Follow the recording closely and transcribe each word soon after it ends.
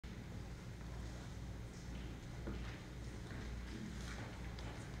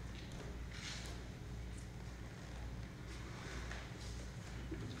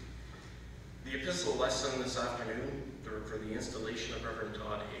epistle lesson this afternoon for the installation of Reverend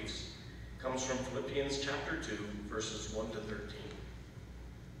Todd Hoeffs comes from Philippians chapter 2, verses 1 to 13.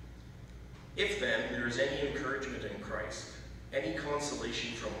 If then there is any encouragement in Christ, any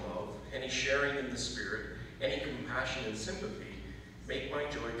consolation from love, any sharing in the Spirit, any compassion and sympathy, make my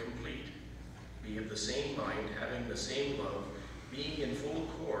joy complete. Be of the same mind, having the same love, being in full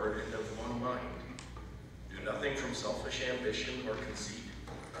accord and of one mind. Do nothing from selfish ambition or conceit,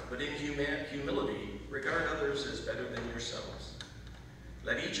 but in humility regard others as better than yourselves.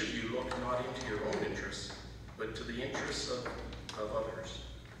 Let each of you look not into your own interests, but to the interests of others.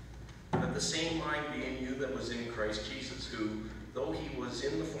 Let the same mind be in you that was in Christ Jesus, who, though he was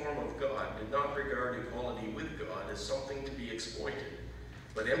in the form of God, did not regard equality with God as something to be exploited,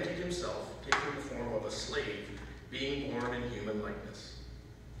 but emptied himself, taking the form of a slave, being born in human likeness.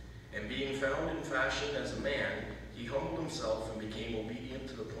 And being found in fashion as a man, he humbled himself and became obedient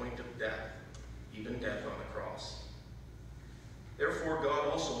to the point of death, even death on a cross. Therefore God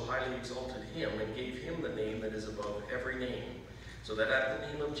also highly exalted him and gave him the name that is above every name, so that at the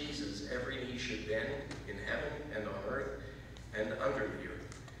name of Jesus every knee should bend in heaven and on earth and under the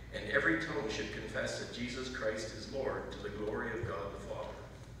earth, and every tongue should confess that Jesus Christ is Lord, to the glory of God the Father.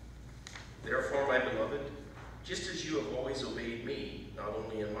 Therefore, my beloved, just as you have always obeyed me, not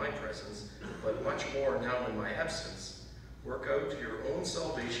only in my presence, but much more now in my absence, work out your own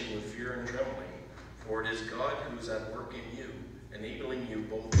salvation with fear and trembling, for it is God who is at work in you, enabling you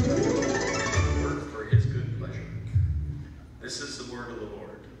both to work for his good pleasure. This is the word of the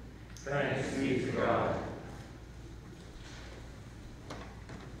Lord. Thanks be to God.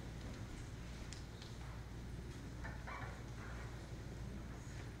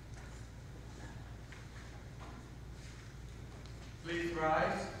 Please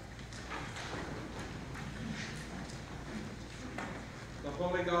rise. The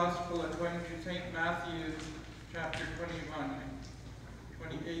Holy Gospel according to St. Matthew, chapter 21,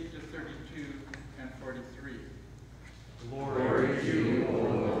 28 to 32 and 43. Glory to you, O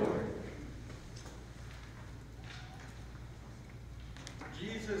Lord.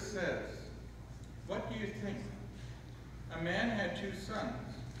 Jesus says, "What do you think? A man had 2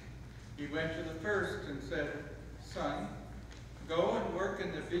 sons. He went to the first and said, 'Son, go and work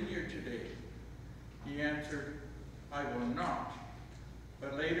in the vineyard today.' He answered, 'I will not.'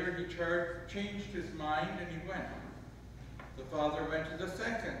 But later he changed his mind and he went. The father went to the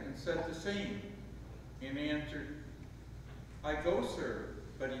second and said the same. And answered, 'I go, sir,'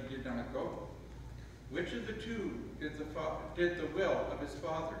 but he did not go. Which of the 2 did the will of his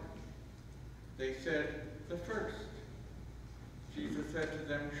father?" They said, "The first." Jesus said to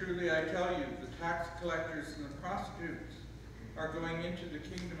them, "Truly I tell you, the tax collectors and the prostitutes are going into the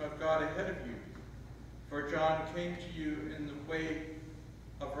kingdom of God ahead of you. For John came to you in the way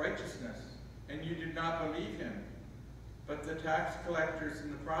of righteousness, and you did not believe him. But the tax collectors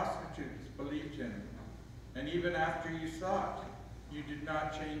and the prostitutes believed him. And even after you saw it, you did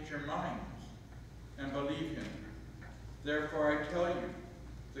not change your minds and believe him. Therefore I tell you,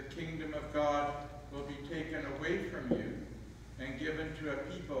 the kingdom of God will be taken away from you and given to a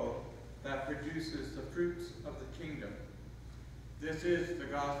people that produces the fruits of the kingdom." This is the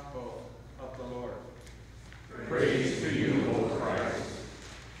gospel of the Lord. Praise to you, O Christ.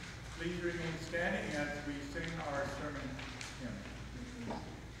 Please remain standing as we sing our sermon.